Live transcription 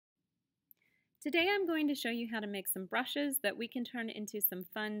Today I'm going to show you how to make some brushes that we can turn into some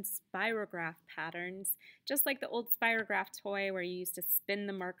fun spirograph patterns, just like the old Spirograph toy where you used to spin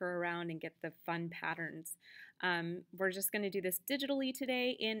the marker around and get the fun patterns. We're just going to do this digitally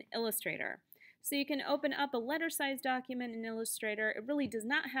today in Illustrator. So you can open up a letter-sized document in Illustrator. It really does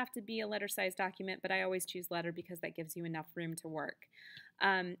not have to be a letter-sized document, but I always choose letter because that gives you enough room to work.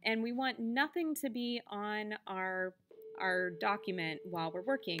 And we want nothing to be on our document while we're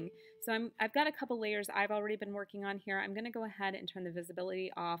working. So I've got a couple layers I've already been working on here. I'm going to go ahead and turn the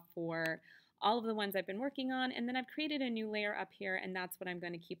visibility off for all of the ones I've been working on, and then I've created a new layer up here, and that's what I'm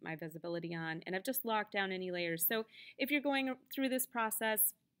going to keep my visibility on. And I've just locked down any layers. So if you're going through this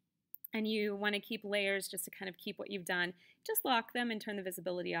process and you want to keep layers just to kind of keep what you've done, just lock them and turn the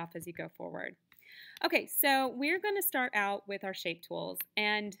visibility off as you go forward. Okay, so we're going to start out with our shape tools,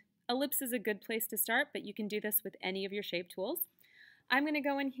 and Ellipse is a good place to start, but you can do this with any of your shape tools. I'm going to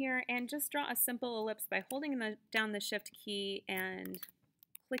go in here and just draw a simple ellipse by holding down the Shift key and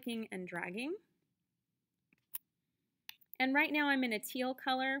clicking and dragging. And right now I'm in a teal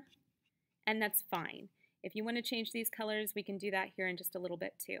color, and that's fine. If you want to change these colors, we can do that here in just a little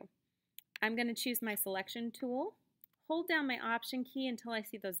bit too. I'm going to choose my selection tool, hold down my Option key until I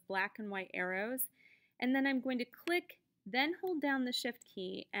see those black and white arrows, and then I'm going to click, then hold down the Shift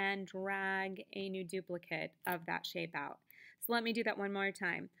key and drag a new duplicate of that shape out. So let me do that one more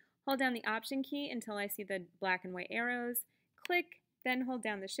time. Hold down the Option key until I see the black and white arrows, click, then hold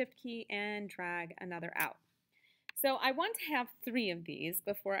down the Shift key and drag another out. So I want to have 3 of these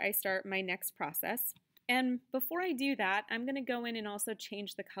before I start my next process. And before I do that, I'm going to go in and also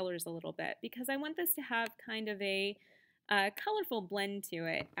change the colors a little bit because I want this to have kind of a colorful blend to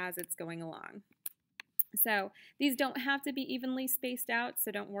it as it's going along. So these don't have to be evenly spaced out, so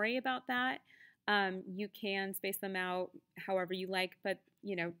don't worry about that. You can space them out however you like, but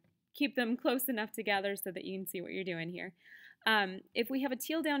keep them close enough together so that you can see what you're doing here. If we have a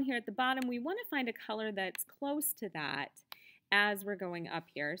teal down here at the bottom, we want to find a color that's close to that as we're going up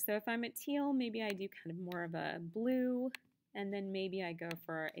here. So if I'm at teal, maybe I do kind of more of a blue, and then maybe I go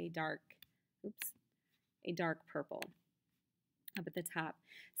for a dark purple up at the top.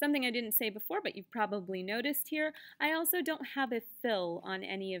 Something I didn't say before, but you've probably noticed here, I also don't have a fill on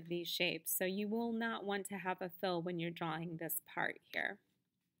any of these shapes, so you will not want to have a fill when you're drawing this part here.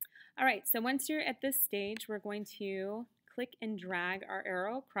 All right, so once you're at this stage, we're going to click and drag our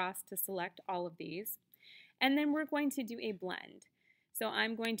arrow across to select all of these, and then we're going to do a blend. So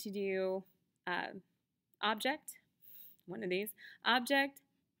I'm going to do Object, one of these, Object,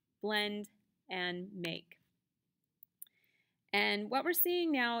 Blend, and Make. And what we're seeing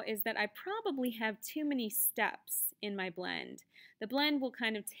now is that I probably have too many steps in my blend. The blend will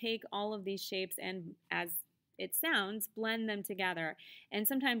kind of take all of these shapes and, as it sounds, blend them together. And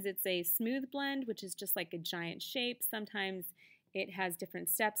sometimes it's a smooth blend, which is just like a giant shape. Sometimes it has different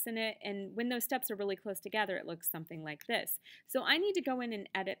steps in it. And when those steps are really close together, it looks something like this. So I need to go in and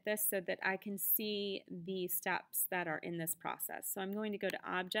edit this so that I can see the steps that are in this process. So I'm going to go to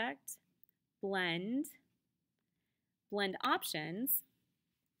Object, Blend, Blend Options,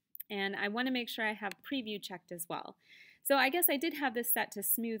 and I want to make sure I have Preview checked as well. So I guess I did have this set to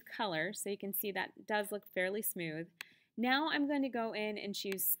smooth color, so you can see that does look fairly smooth. Now I'm going to go in and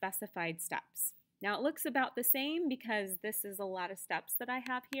choose Specified Steps. Now it looks about the same because this is a lot of steps that I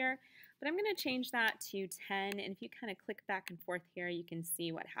have here, but I'm going to change that to 10, and if you kind of click back and forth here, you can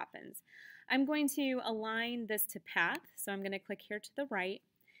see what happens. I'm going to align this to Path, so I'm going to click here to the right,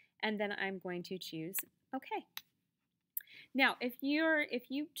 and then I'm going to choose OK. Now, if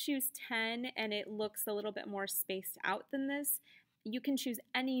you choose 10 and it looks a little bit more spaced out than this, you can choose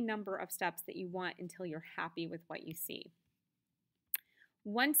any number of steps that you want until you're happy with what you see.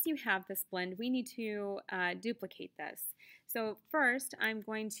 Once you have this blend, we need to duplicate this. So first, I'm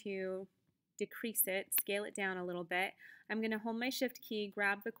going to decrease it, scale it down a little bit. I'm going to hold my Shift key,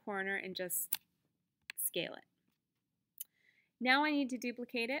 grab the corner, and just scale it. Now I need to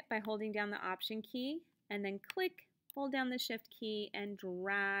duplicate it by holding down the Option key and then click, hold down the Shift key and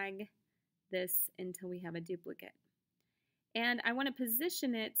drag this until we have a duplicate. And I want to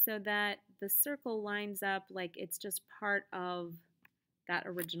position it so that the circle lines up like it's just part of that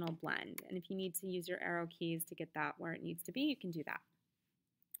original blend. And if you need to use your arrow keys to get that where it needs to be, you can do that.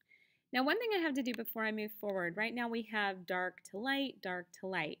 Now, one thing I have to do before I move forward, right now we have dark to light, dark to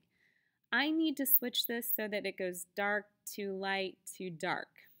light. I need to switch this so that it goes dark to light to dark.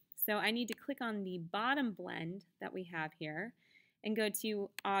 So I need to click on the bottom blend that we have here and go to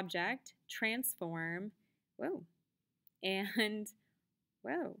Object, Transform, let's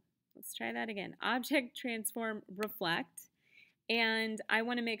try that again. Object, Transform, Reflect, And I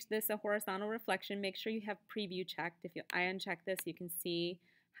want to make this a horizontal reflection. Make sure you have preview checked. If I uncheck this, you can see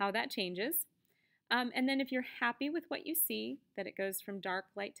how that changes. And then if you're happy with what you see, that it goes from dark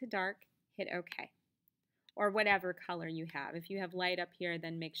light to dark, hit OK. Or whatever color you have. If you have light up here,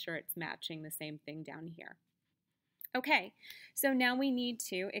 then make sure it's matching the same thing down here. Okay, so now we need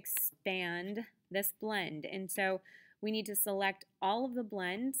to expand this blend. And so we need to select all of the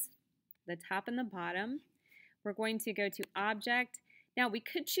blends, the top and the bottom. We're going to go to Object. Now we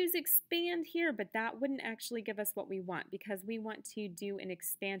could choose Expand here, but that wouldn't actually give us what we want because we want to do an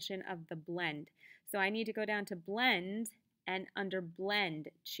expansion of the blend. So I need to go down to Blend and under Blend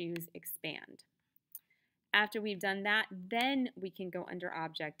choose Expand. After we've done that, then we can go under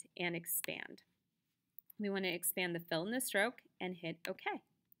Object and Expand. We want to expand the fill and the stroke and hit OK.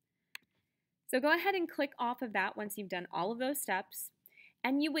 So go ahead and click off of that once you've done all of those steps.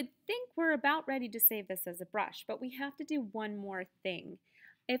 And you would think we're about ready to save this as a brush, but we have to do one more thing.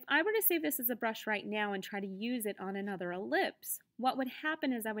 If I were to save this as a brush right now and try to use it on another ellipse, what would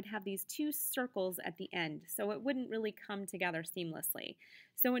happen is I would have these two circles at the end, so it wouldn't really come together seamlessly.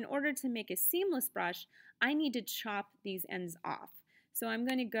 So in order to make a seamless brush, I need to chop these ends off. So I'm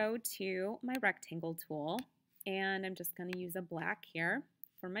going to go to my rectangle tool, and I'm just going to use a black here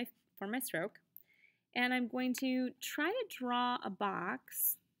for my stroke. And I'm going to try to draw a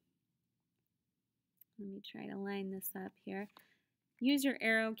box. Let me try to line this up here. Use your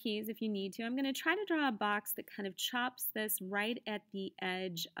arrow keys if you need to. I'm going to try to draw a box that kind of chops this right at the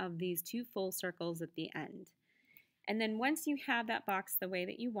edge of these two full circles at the end. And then once you have that box the way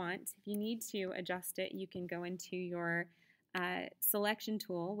that you want, if you need to adjust it, you can go into your selection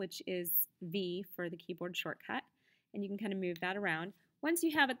tool, which is V for the keyboard shortcut, and you can kind of move that around. Once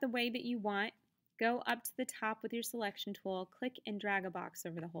you have it the way that you want, go up to the top with your selection tool, click and drag a box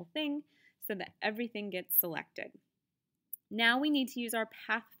over the whole thing so that everything gets selected. Now we need to use our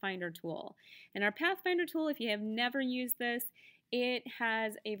Pathfinder tool. And our Pathfinder tool, if you have never used this, it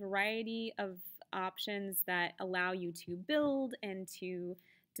has a variety of options that allow you to build and to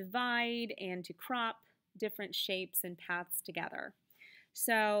divide and to crop different shapes and paths together.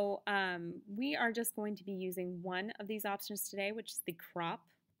 So we are just going to be using one of these options today, which is the crop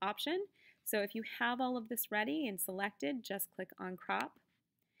option. So if you have all of this ready and selected, just click on crop.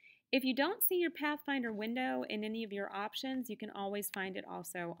 If you don't see your Pathfinder window in any of your options, you can always find it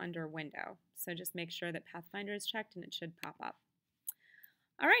also under window. So just make sure that Pathfinder is checked and it should pop up.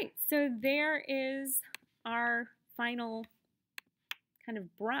 All right, so there is our final kind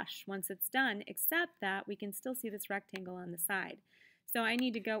of brush once it's done, except that we can still see this rectangle on the side. So I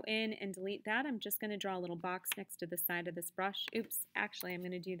need to go in and delete that. I'm just going to draw a little box next to the side of this brush. Oops, actually I'm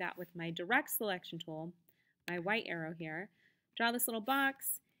going to do that with my direct selection tool, my white arrow here. Draw this little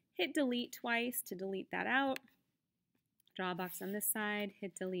box, hit delete twice to delete that out. Draw a box on this side,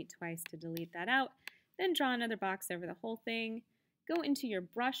 hit delete twice to delete that out. Then draw another box over the whole thing. Go into your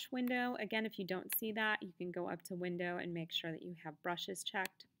brush window. Again, if you don't see that, you can go up to window and make sure that you have brushes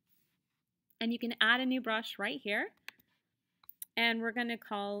checked. And you can add a new brush right here. And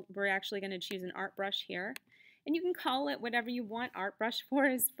we're actually going to choose an art brush here. And you can call it whatever you want. Art brush 4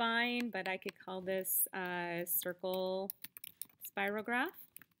 is fine, but I could call this circle Spirograph.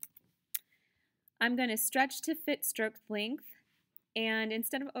 I'm going to stretch to fit stroke length. And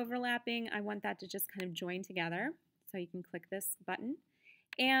instead of overlapping, I want that to just kind of join together. So you can click this button.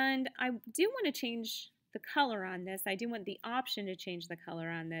 And I do want to change the color on this. I do want the option to change the color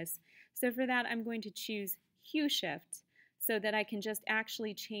on this. So for that, I'm going to choose Hue Shift so that I can just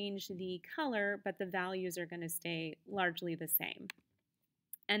actually change the color, but the values are going to stay largely the same.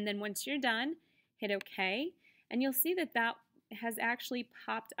 And then once you're done, hit OK. And you'll see that that has actually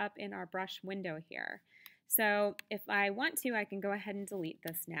popped up in our brush window here. So if I want to, I can go ahead and delete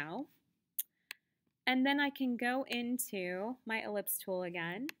this now. And then I can go into my ellipse tool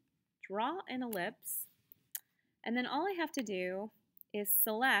again, draw an ellipse, and then all I have to do is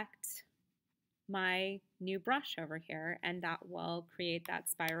select my new brush over here, and that will create that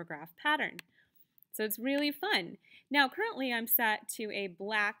spirograph pattern. So it's really fun. Now currently I'm set to a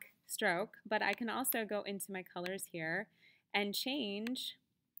black stroke, but I can also go into my colors here and change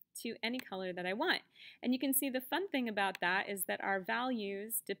to any color that I want. And you can see the fun thing about that is that our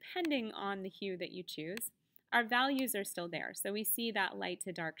values, depending on the hue that you choose, our values are still there. So we see that light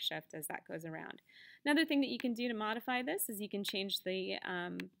to dark shift as that goes around. Another thing that you can do to modify this is you can change the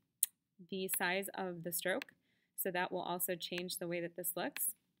size of the stroke. So that will also change the way that this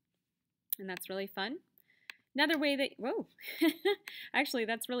looks. And that's really fun. Another way that, whoa, actually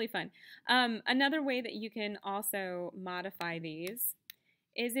that's really fun. Another way that you can also modify these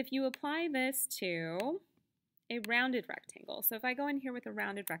is if you apply this to a rounded rectangle. So if I go in here with a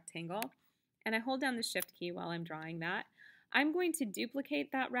rounded rectangle and I hold down the Shift key while I'm drawing that, I'm going to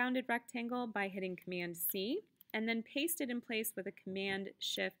duplicate that rounded rectangle by hitting Command C and then paste it in place with a Command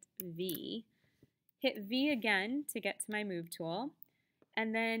Shift V. Hit V again to get to my Move tool,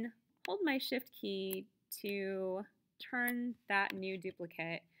 and then hold my Shift key to turn that new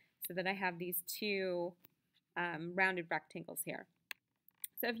duplicate so that I have these two rounded rectangles here.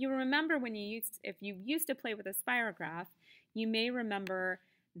 So if you remember if you used to play with a spirograph, you may remember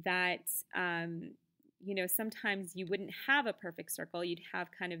that sometimes you wouldn't have a perfect circle. You'd have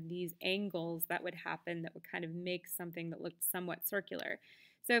kind of these angles that would happen that would kind of make something that looked somewhat circular.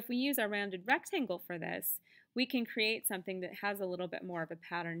 So if we use our rounded rectangle for this, we can create something that has a little bit more of a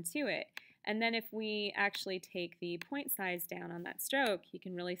pattern to it. And then if we actually take the point size down on that stroke, you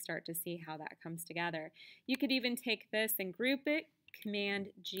can really start to see how that comes together. You could even take this and group it, Command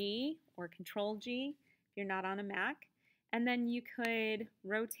G or Control G if you're not on a Mac. And then you could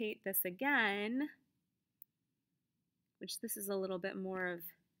rotate this again, which this is a little bit more of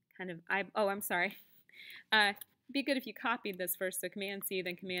kind of, I'm sorry. It'd be good if you copied this first, so Command C,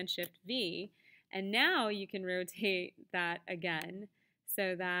 then Command Shift V. And now you can rotate that again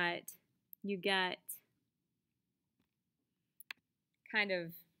so that you get kind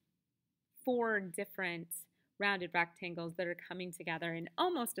of 4 different rounded rectangles that are coming together in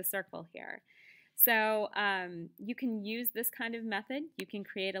almost a circle here. So you can use this kind of method. You can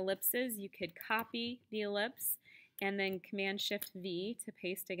create ellipses. You could copy the ellipse and then Command Shift V to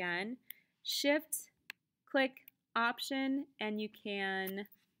paste again. Shift, click Option, and you can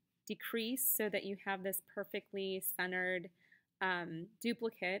decrease so that you have this perfectly centered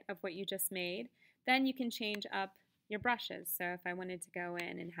duplicate of what you just made. Then you can change up your brushes. So if I wanted to go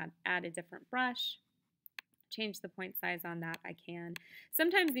in and add a different brush, change the point size on that, I can.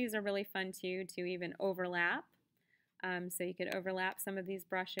 Sometimes these are really fun too to even overlap. So you could overlap some of these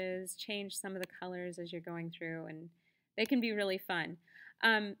brushes, change some of the colors as you're going through, and they can be really fun.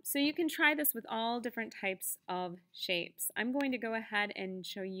 So you can try this with all different types of shapes. I'm going to go ahead and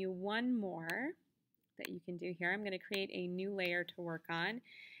show you one more that you can do here. I'm going to create a new layer to work on.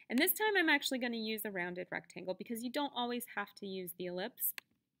 And this time I'm actually going to use a rounded rectangle because you don't always have to use the ellipse.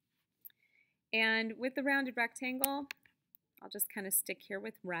 And with the rounded rectangle, I'll just kind of stick here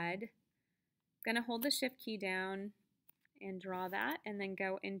with red. I'm going to hold the Shift key down and draw that, and then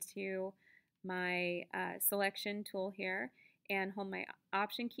go into my selection tool here and hold my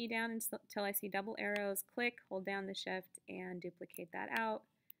Option key down until I see double arrows, click, hold down the Shift, and duplicate that out,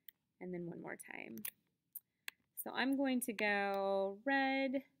 and then one more time. So I'm going to go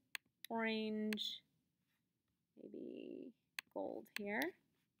red, orange, maybe gold here.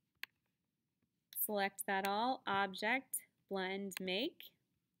 Select that all, Object, Blend, Make,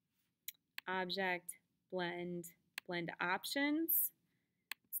 Object, Blend, Blend Options,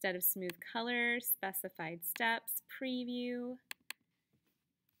 instead of Smooth Colors, Specified Steps, Preview.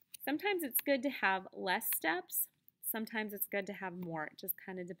 Sometimes it's good to have less steps, sometimes it's good to have more, it just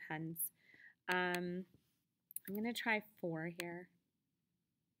kind of depends. I'm going to try 4 here,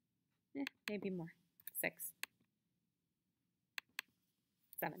 maybe more, 6,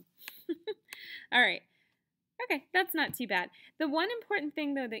 7. All right. Okay, that's not too bad. The one important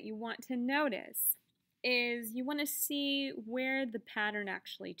thing, though, that you want to notice is you want to see where the pattern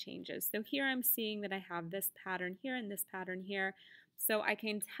actually changes. So here I'm seeing that I have this pattern here and this pattern here, so I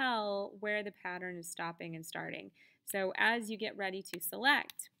can tell where the pattern is stopping and starting. So as you get ready to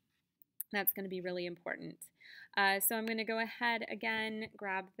select, that's going to be really important. So I'm going to go ahead again,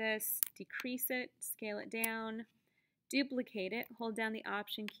 grab this, decrease it, scale it down, duplicate it, hold down the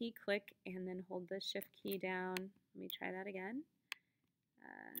Option key, click, and then hold the Shift key down. Let me try that again.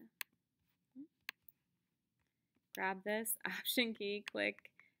 Grab this, Option key, click,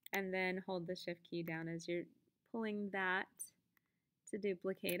 and then hold the Shift key down as you're pulling that to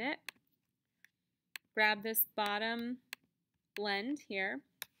duplicate it. Grab this bottom blend here,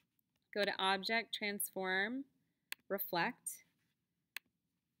 go to Object, Transform, Reflect.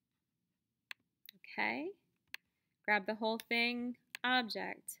 Okay. Grab the whole thing,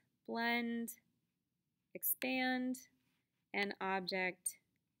 Object, Blend, Expand, and Object,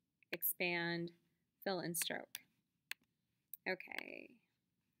 Expand, Fill and Stroke. Okay.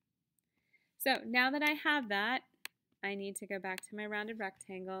 So now that I have that, I need to go back to my rounded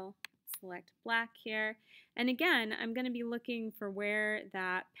rectangle, select black here, and again, I'm going to be looking for where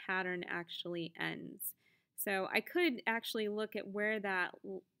that pattern actually ends. So I could actually look at where that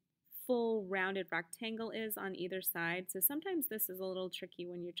full rounded rectangle is on either side. So sometimes this is a little tricky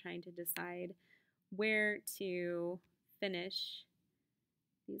when you're trying to decide where to finish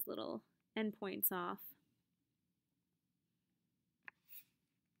these little endpoints off.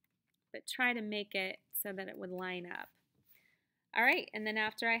 but try to make it so that it would line up. All right, and then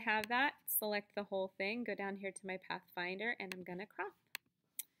after I have that, select the whole thing, go down here to my Pathfinder, and I'm gonna crop.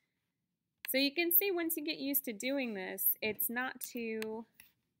 So you can see once you get used to doing this, it's not too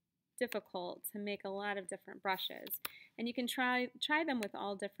difficult to make a lot of different brushes. And you can try them with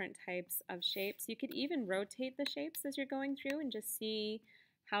all different types of shapes. You could even rotate the shapes as you're going through and just see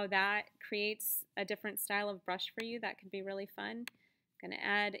how that creates a different style of brush for you. That could be really fun. I'm going to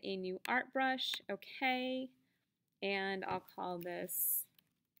add a new art brush. Okay. And I'll call this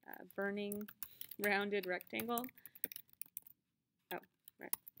burning rounded rectangle. Oh,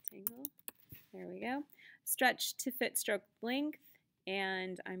 rectangle. There we go. Stretch to fit stroke length.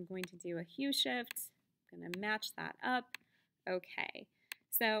 And I'm going to do a hue shift. I'm going to match that up. Okay.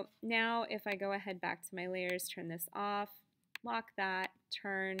 So now if I go ahead back to my layers, turn this off, lock that,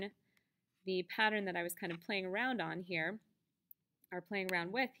 turn the pattern that I was kind of playing around on here, or playing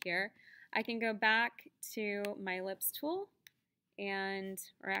around with here, I can go back to my ellipse tool and,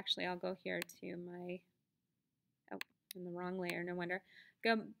 or actually I'll go here to my, oh, in the wrong layer, no wonder.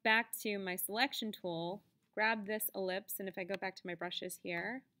 Go back to my selection tool, grab this ellipse, and if I go back to my brushes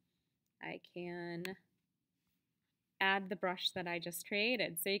here, I can add the brush that I just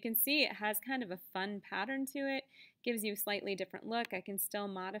created. So you can see it has kind of a fun pattern to it, gives you a slightly different look. I can still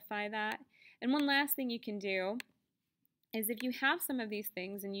modify that. And one last thing you can do is if you have some of these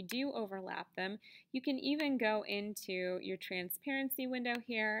things and you do overlap them, you can even go into your transparency window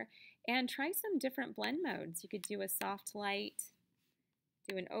here and try some different blend modes. You could do a soft light,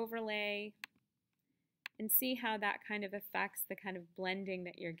 do an overlay, and see how that kind of affects the kind of blending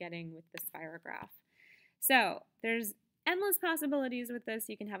that you're getting with the Spirograph. So there's endless possibilities with this.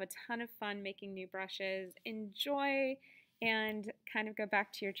 You can have a ton of fun making new brushes, enjoy, and kind of go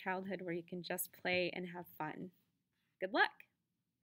back to your childhood where you can just play and have fun. Good luck!